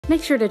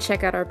Make sure to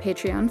check out our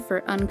Patreon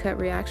for uncut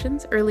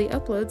reactions, early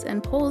uploads,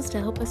 and polls to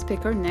help us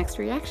pick our next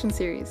reaction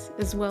series,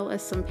 as well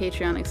as some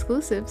Patreon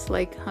exclusives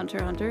like Hunter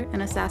x Hunter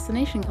and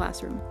Assassination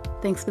Classroom.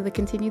 Thanks for the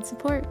continued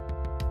support.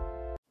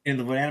 In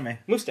the Wood Anime.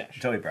 Mustache.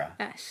 Joey Bra.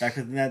 Ash. Back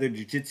with another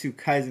Jujutsu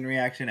Kaisen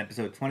reaction,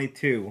 episode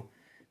 22,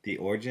 The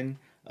Origin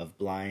of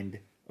Blind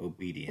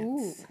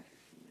Obedience. Ooh.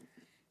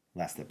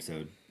 Last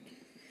episode.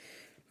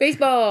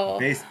 Baseball!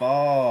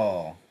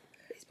 Baseball.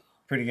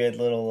 Pretty good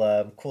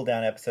little cool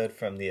down episode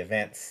from the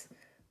events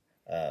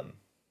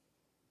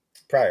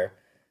prior.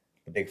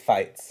 The big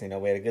fights. You know,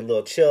 we had a good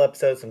little chill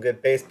episode, some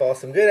good baseball,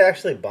 some good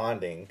actually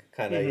bonding,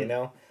 kind of, you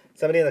know.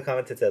 Somebody in the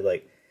comments had said,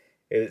 like,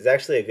 it was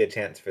actually a good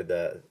chance for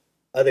the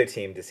other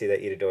team to see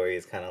that Itadori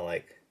is kind of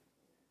like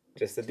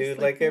just a dude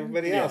like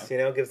everybody else, you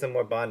know, gives them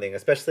more bonding,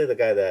 especially the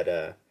guy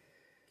that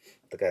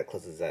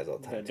closes his eyes all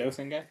the time. The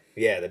dosing guy?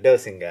 Yeah, the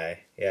dosing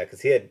guy. Yeah,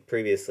 because he had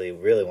previously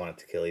really wanted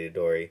to kill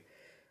Itadori,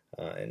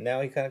 and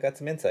now he kind of got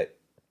some insight.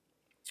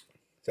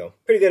 So,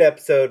 pretty good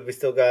episode. We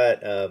still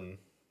got, was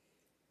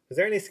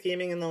there any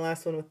scheming in the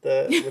last one with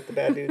the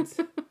bad dudes?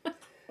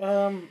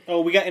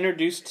 We got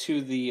introduced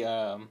to the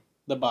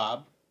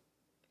Bob.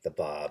 The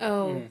Bob.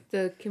 Oh,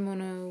 the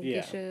kimono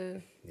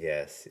geisha.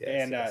 Yes.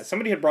 And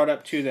somebody had brought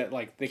up, too, that,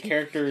 like, the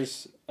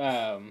character's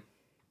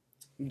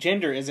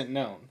gender isn't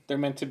known. They're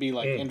meant to be,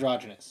 like,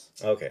 androgynous.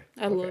 Okay.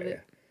 I love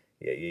it.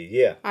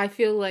 Yeah. I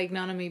feel like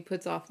Nanami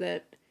puts off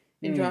that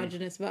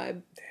androgynous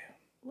vibe.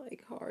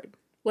 Like, hard.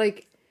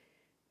 Like,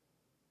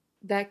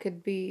 that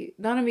could be...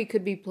 Nanami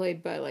could be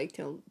played by, like,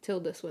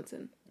 Tilda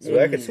Swinton.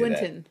 So I could see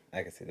that.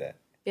 I could see that.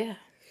 Yeah.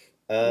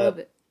 Love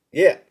it.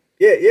 Yeah.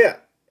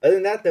 Other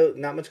than that, though,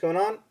 not much going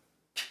on.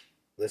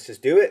 Let's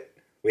just do it.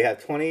 We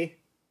have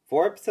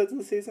 24 episodes of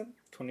the season.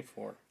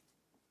 24.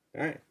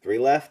 All right, 3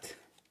 left.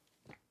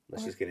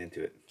 Let's just get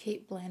into it.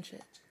 Kate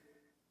Blanchett.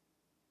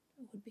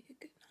 That would be a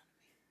good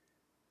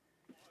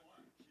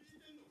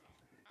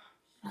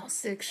Nanami. Oh,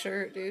 sick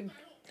shirt, dude.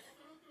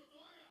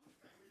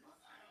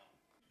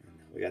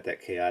 We got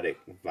that chaotic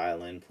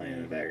violin playing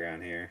in the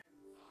background here.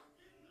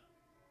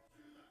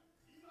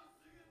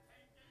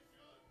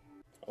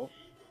 Oh.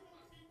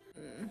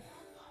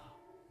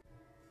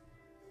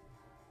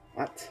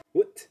 What?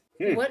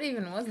 What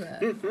even was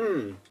that?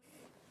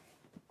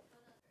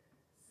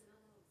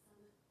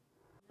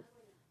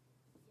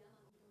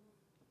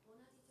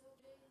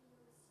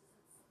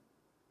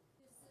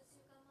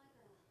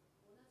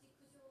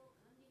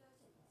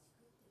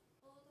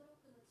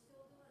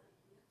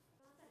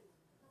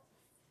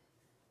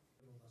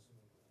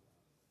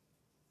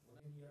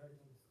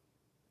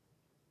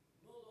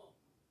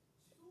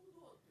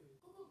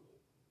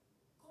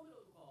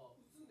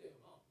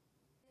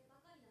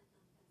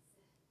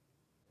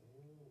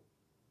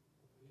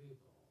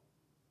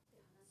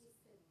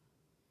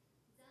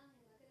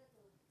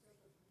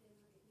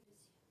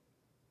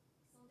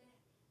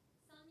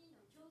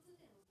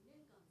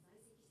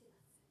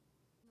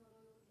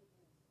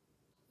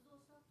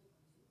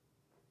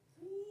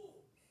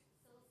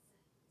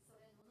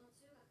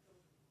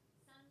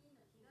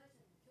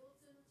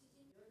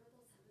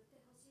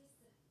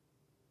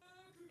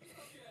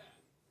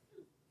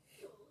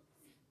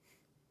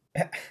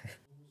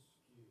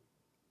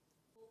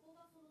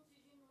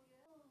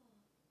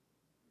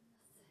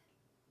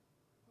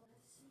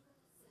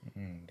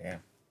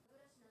 Damn.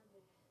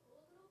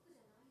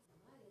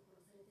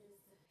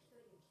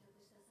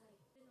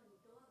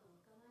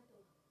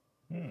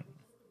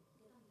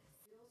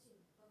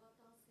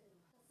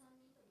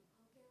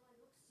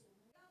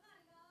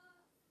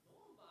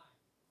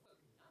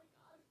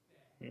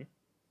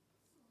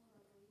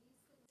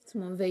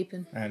 Someone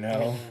vaping. I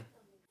know.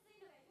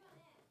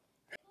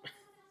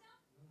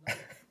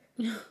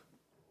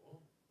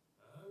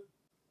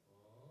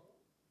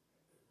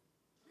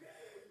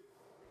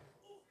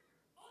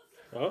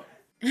 Oh.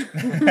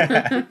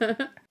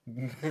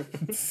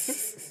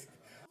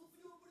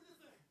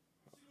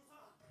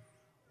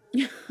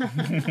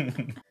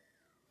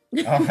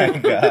 Oh my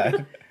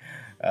god.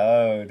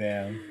 Oh,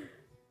 damn.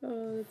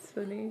 Oh, that's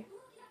funny.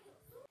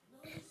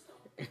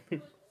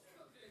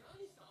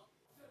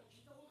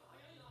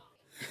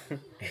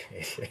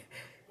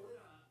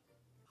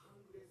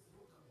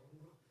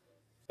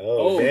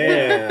 Oh,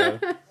 damn.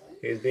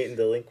 He was beating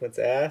delinquents'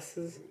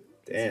 asses?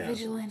 Damn.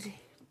 He's a vigilante.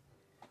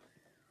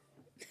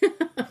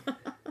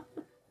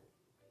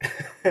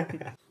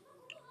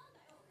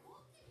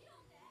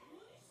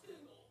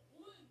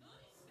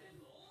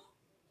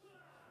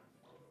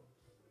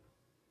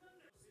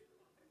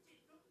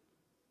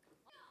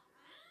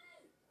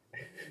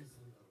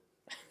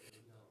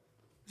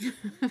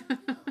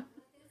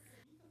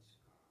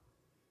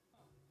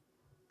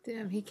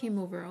 Damn, he came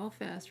over all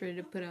fast, ready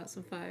to put out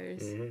some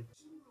fires.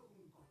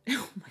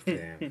 Oh my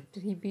god. Damn.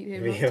 Did he beat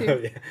him up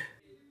too?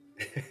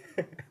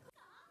 Yeah.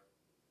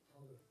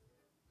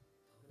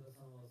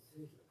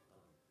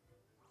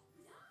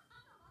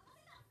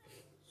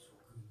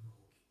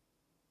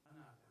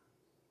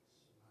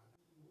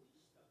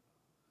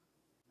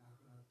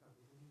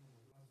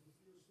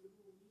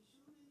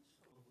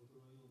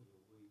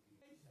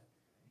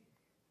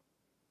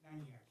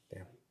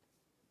 Damn.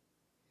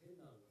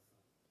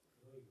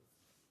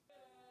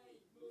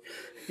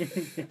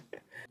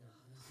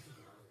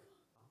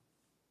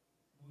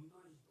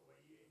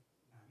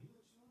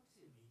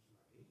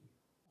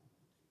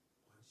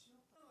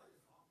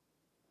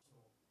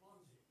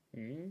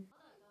 Hmm?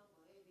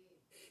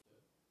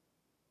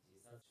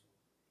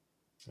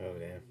 Oh,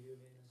 damn.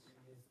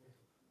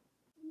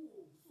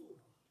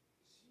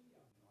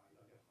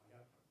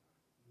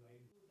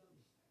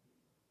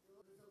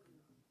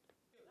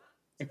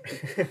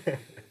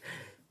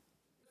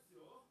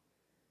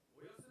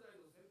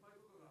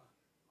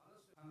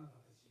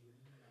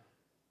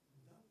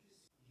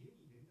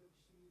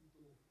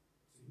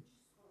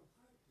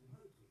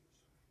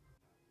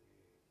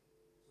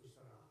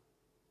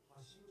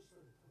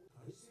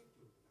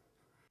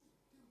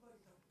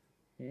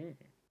 Hmm.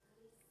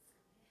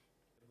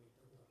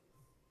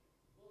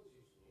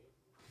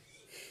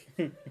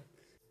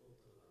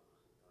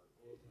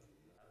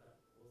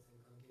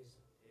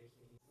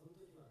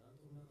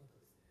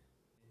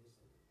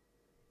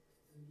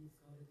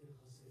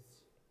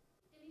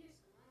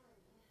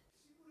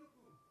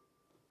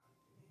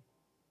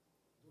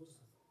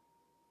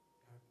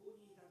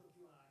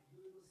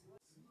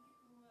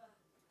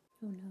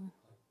 Oh no.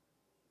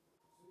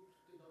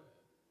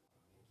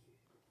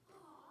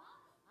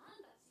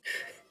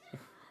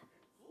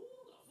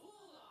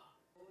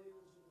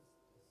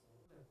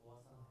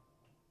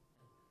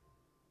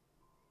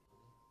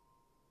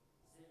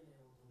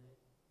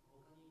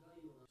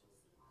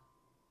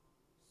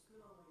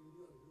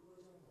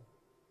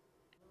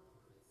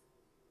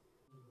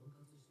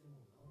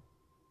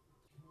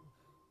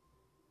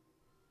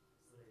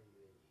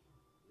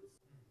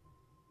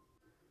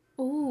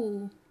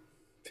 Oh.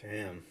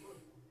 Damn.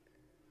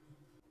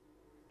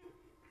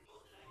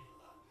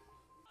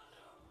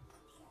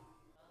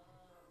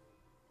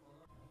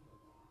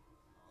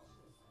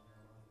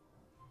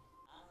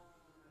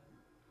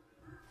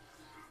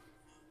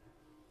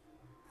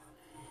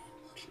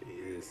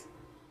 Jeez.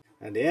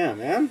 Oh, damn,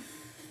 man.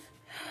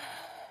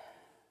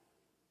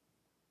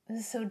 This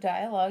is so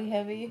dialogue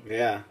heavy.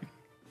 Yeah.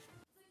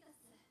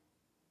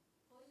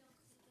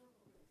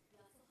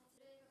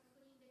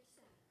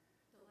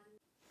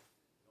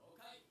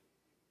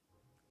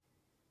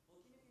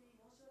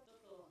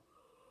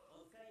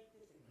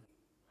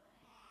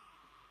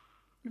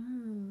 Oh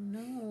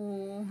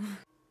no.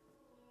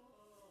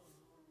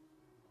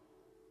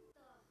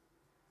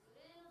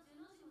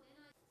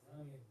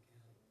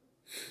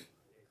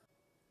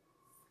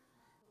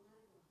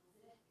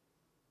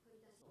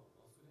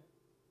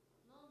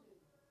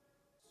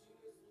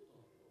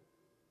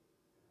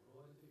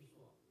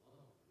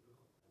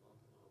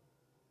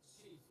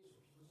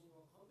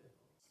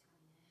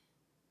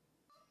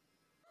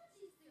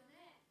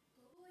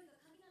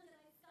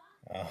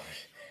 Oh,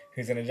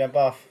 who's gonna jump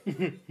off?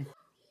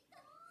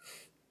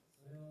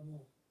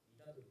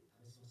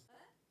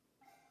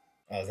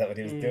 Oh, is that what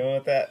he was doing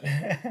with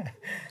that?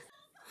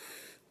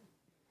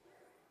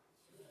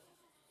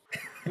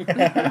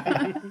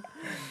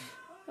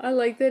 I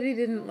like that he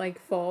didn't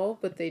like fall,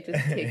 but they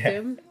just kicked Yeah.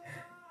 him.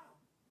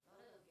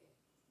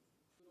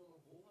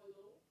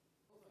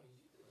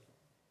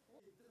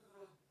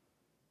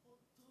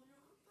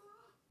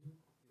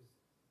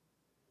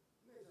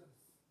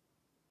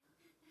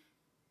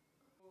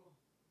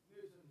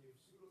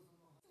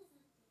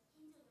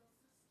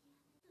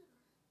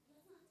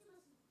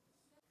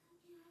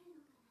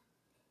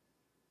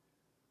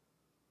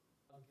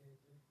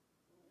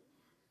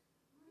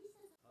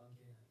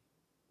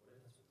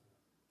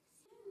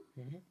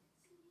 Hmm.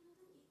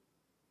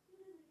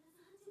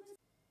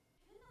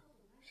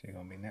 She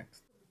gonna be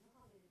next.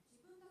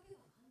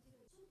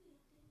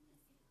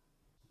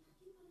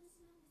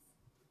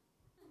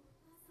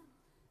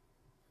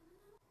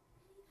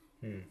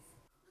 Hmm.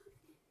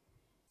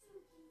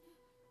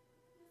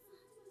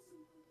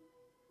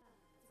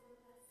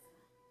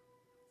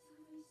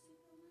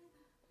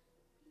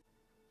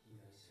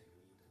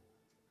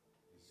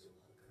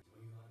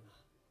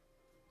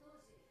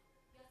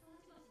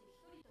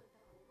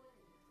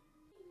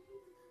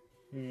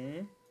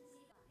 Hmm.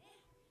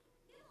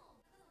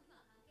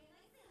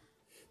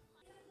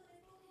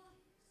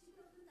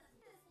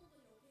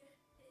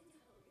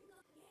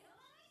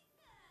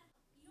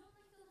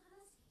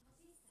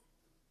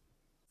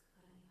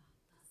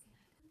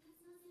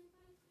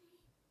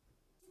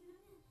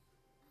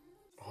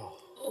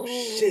 Oh,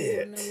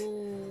 shit.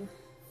 No.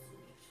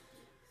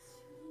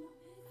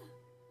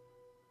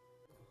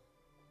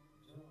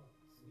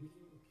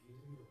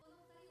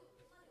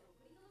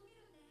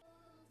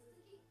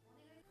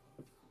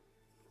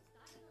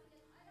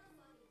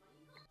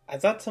 I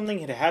thought something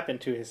had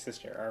happened to his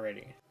sister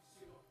already.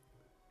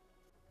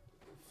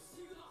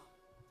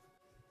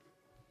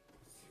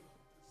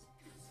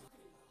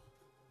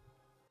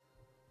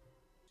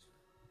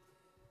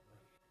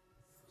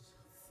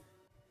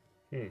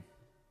 Hmm.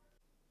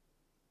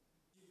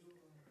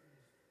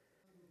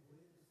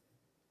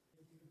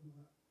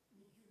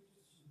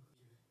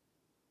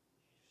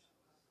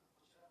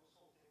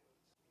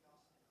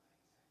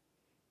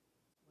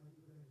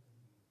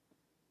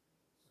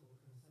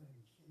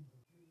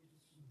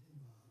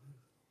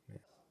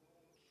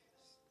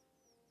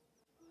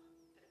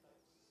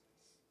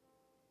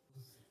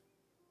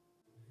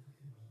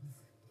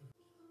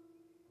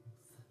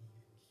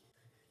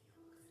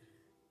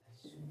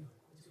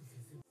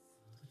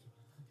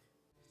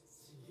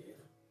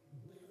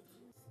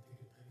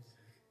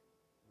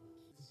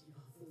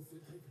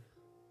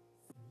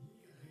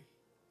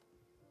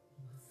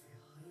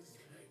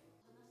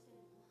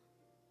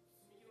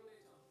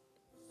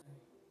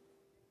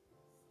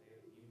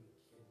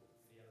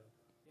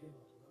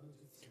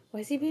 Why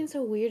is he being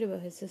so weird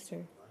about his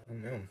sister? I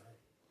don't know.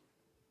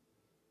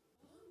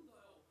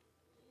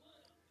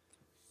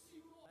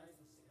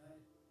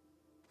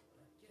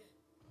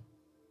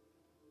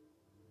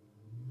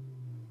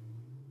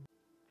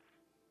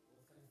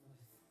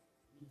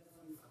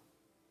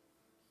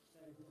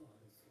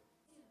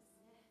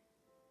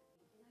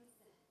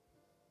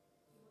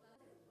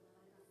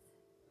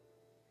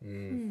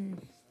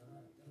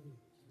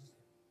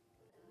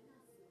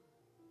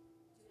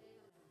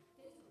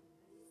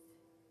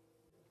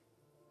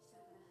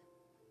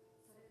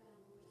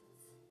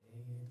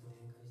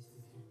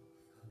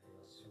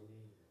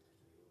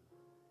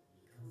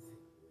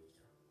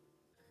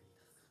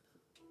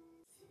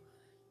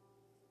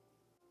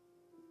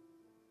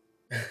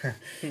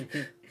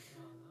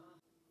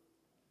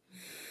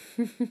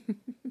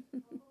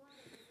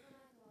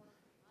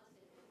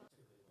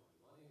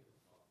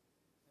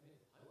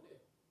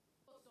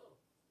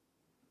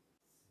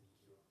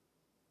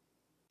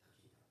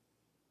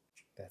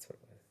 That's what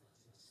it was.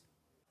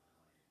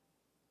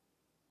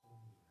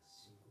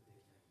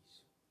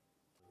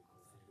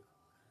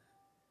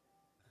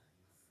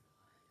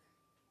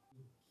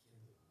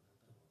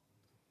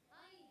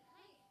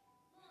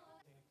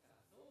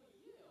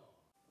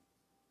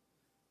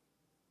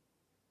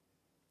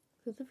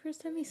 Was that the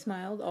first time he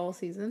smiled all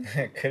season?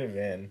 It could have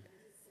been.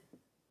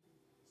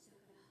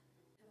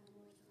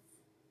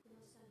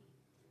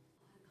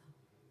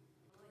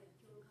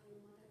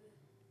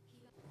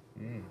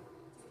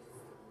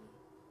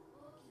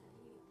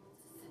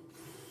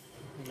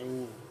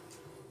 Ooh.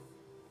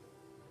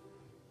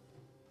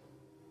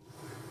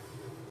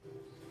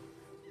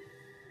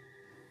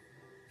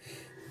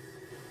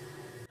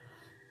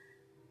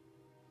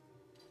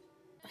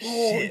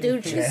 Oh,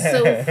 dude, she's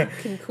so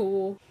fucking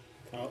cool.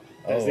 Oh,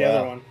 there's the wow.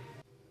 other one.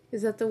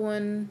 Is that the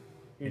one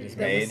You just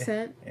that made? was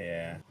sent?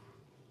 Yeah.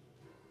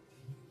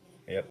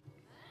 Yep.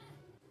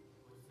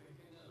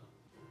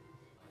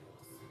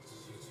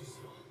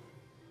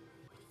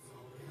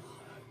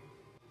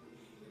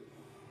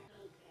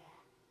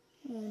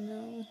 Oh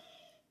no.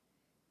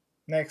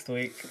 Next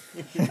week.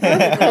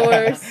 Of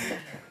course.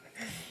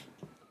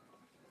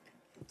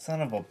 Son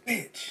of a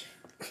bitch.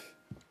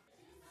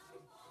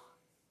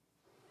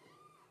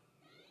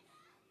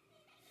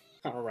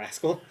 Oh,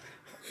 rascal.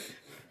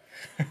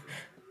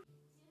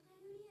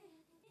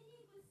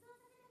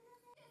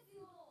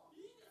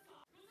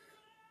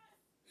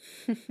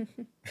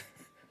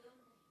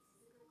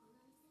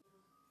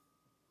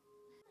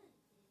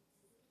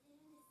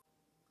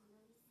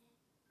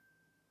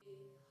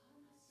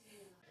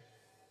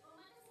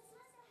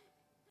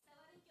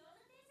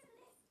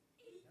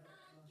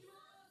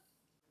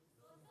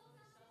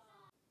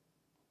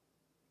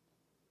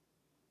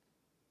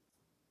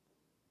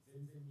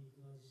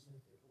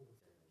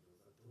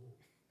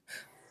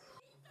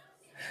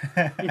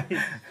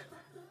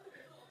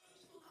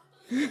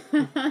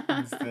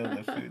 Still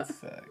the food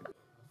suck.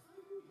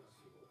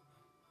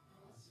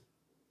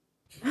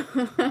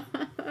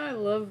 I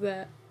love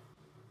that.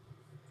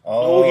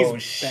 Oh,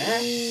 he's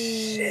back?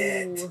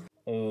 shit.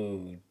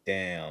 Oh,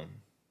 damn.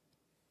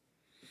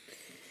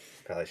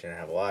 Probably shouldn't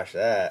have watched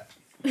that.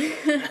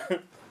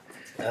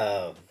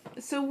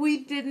 So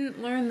we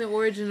didn't learn the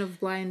origin of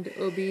blind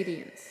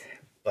obedience.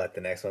 But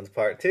the next one's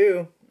part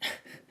 2.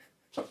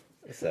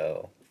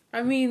 So,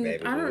 I mean,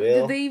 maybe I we don't.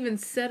 will. Did they even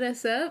set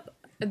us up?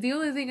 The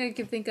only thing I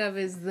can think of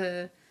is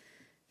the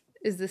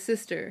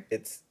sister.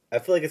 I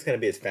feel like it's going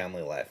to be his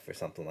family life or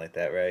something like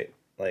that, right?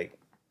 Like,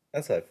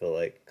 that's what I feel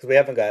like. Because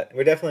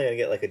we're definitely going to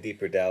get like a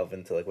deeper delve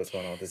into like what's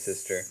going on with his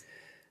sister.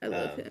 I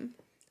love him.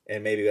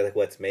 And maybe like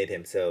what's made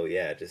him so,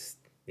 yeah, just,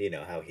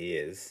 how he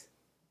is.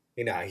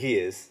 You know how he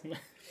is.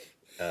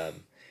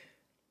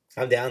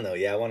 I'm down though.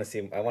 Yeah, I want to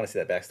see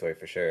that backstory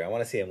for sure. I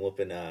want to see him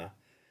whooping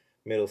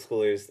middle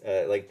schoolers,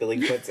 like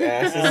delinquents'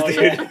 asses, Oh, dude.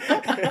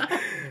 yeah.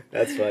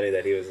 That's funny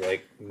that he was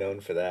like known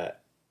for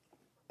that.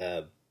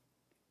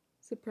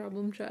 It's a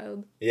problem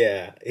child.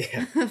 Yeah.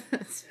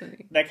 That's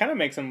funny. That kind of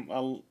makes him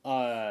a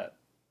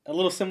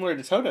little similar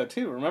to Toto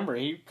too. Remember,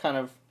 he kind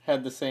of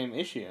had the same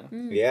issue.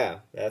 Yeah,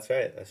 that's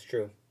right. That's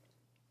true.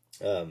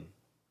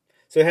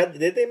 So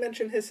did they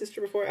mention his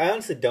sister before? I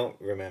honestly don't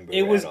remember.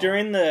 It was at all.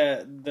 during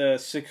the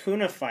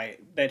Sukuna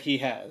fight that he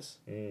has,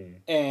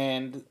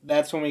 and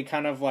that's when we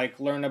kind of like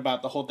learn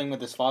about the whole thing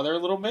with his father a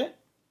little bit.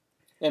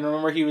 And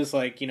remember, he was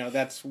like,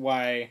 that's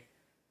why,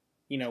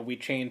 we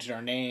changed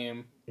our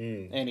name.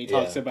 And he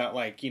talks about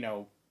like,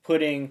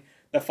 putting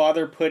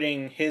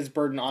his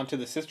burden onto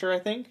the sister, I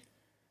think.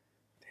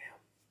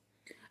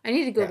 I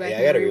need to go back. Yeah,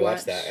 and I gotta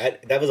rewatch rewatch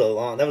that. That was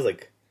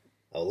like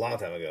a long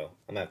time ago.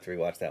 I'm gonna have to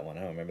rewatch that one. I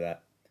don't remember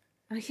that.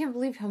 I can't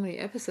believe how many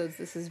episodes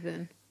this has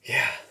been.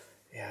 Yeah,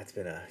 it's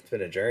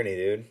been a journey,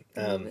 dude.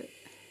 I love it.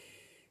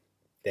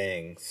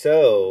 Dang.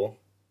 So,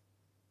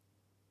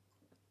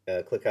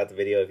 click out the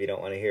video if you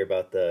don't want to hear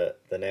about the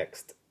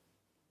next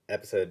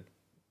episode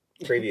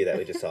preview that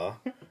we just saw.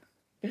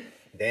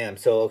 Damn.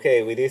 So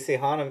okay, we do see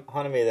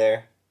Hanami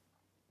there,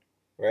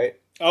 right?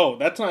 Oh,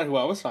 that's not who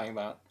I was talking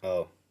about.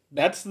 Oh,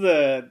 That's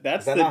the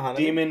not Hanami?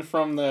 demon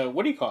from the,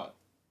 what do you call it?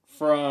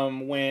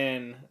 from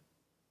when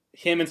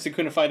him and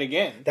Sukuna fight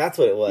again. That's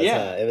what it was.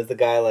 Yeah. It was the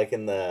guy like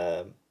in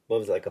the what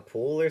was it, like a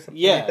pool or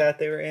something like that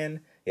they were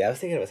in. Yeah, I was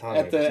thinking it was Hanami.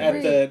 At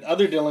the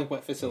other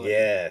delinquent facility.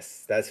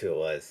 Yes, that's who it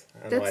was.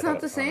 That's not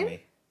the same? Hanami.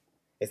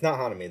 It's not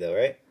Hanami though,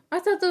 right?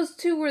 I thought those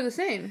two were the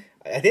same.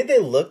 I think they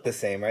look the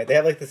same, right? They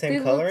have like the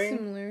same coloring. Look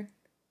similar.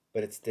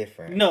 But it's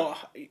different. No,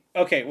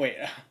 okay, wait.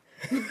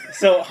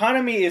 So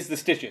Hanami is the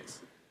Stitches,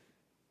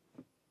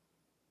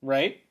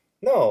 right?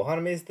 No,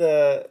 Hanami's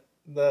the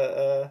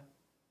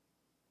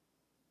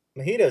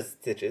Mojito's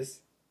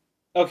Stitches.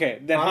 Okay,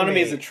 then Hanami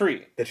is the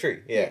tree. The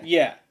tree, yeah.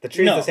 Yeah. The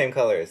tree's the same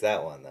color as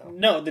that one, though.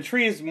 No, the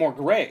tree is more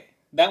gray.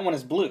 That one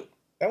is blue.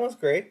 That one's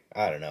gray?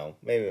 I don't know.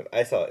 Maybe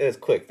I saw it. It was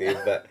quick, dude.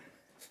 But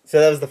so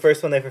that was the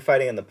first one they were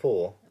fighting in the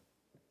pool.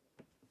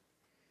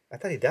 I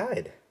thought he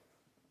died.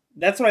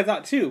 That's what I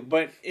thought too.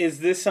 But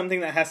is this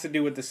something that has to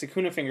do with the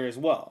Sukuna finger as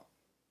well?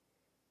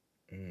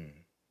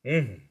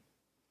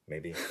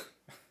 Maybe.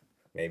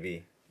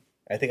 Maybe.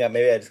 I think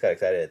maybe I just got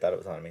excited. I thought it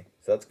was Hanami.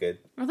 So that's good.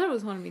 I thought it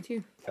was Hanami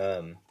too.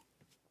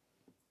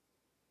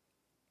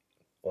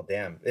 Well,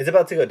 damn. It's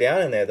about to go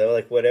down in there, though.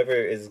 Like, whatever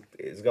is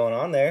going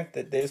on there.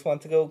 They just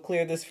want to go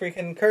clear this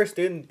freaking curse,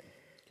 dude.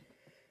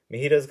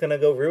 Mojito's gonna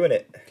go ruin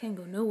it. Can't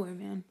go nowhere,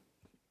 man.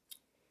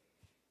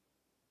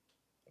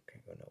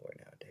 Can't go nowhere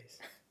nowadays.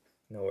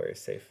 Nowhere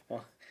is safe.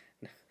 Well,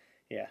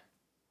 yeah.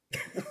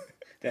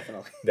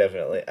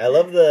 Definitely. I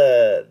love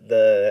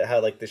the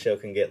how, like, the show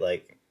can get,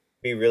 like,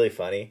 be really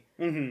funny.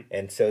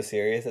 And so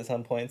serious at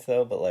some points,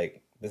 though. But,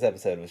 like, this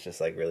episode was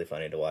just, like, really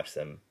funny to watch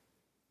them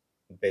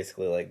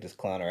basically like just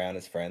clown around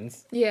as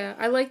friends. Yeah,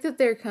 I like that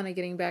they're kind of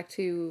getting back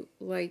to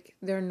like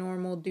their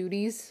normal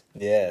duties.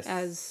 Yes.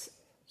 As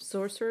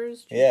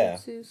sorcerers,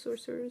 Jujutsu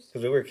sorcerers.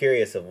 Because we were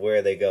curious of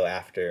where they go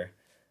after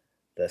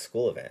the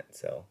school event,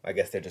 so I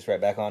guess they're just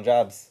right back on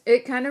jobs.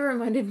 It kind of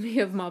reminded me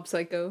of Mob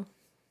Psycho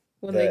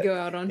when they go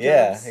out on jobs.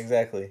 Yeah,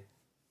 exactly.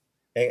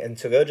 And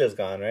so Gojo's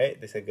gone, right?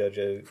 They said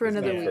Gojo for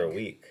another week. For a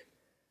week.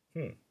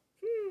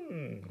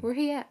 Where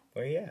he at?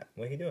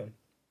 What he doing?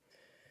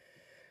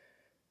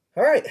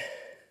 All right.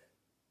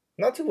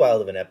 Not too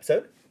wild of an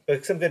episode,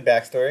 but some good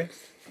backstory.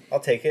 I'll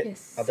take it.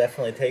 Yes. I'll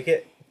definitely take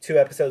it. 2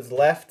 episodes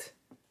left.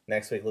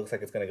 Next week looks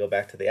like it's going to go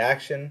back to the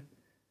action.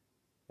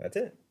 That's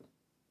it.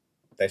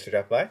 Thanks for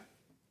dropping by.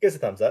 Give us a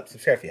thumbs up.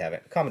 Subscribe if you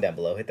haven't. Comment down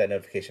below. Hit that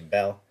notification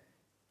bell.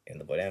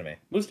 And the Boy Anime.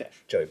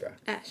 Mustache. Joey Bra.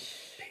 Ash.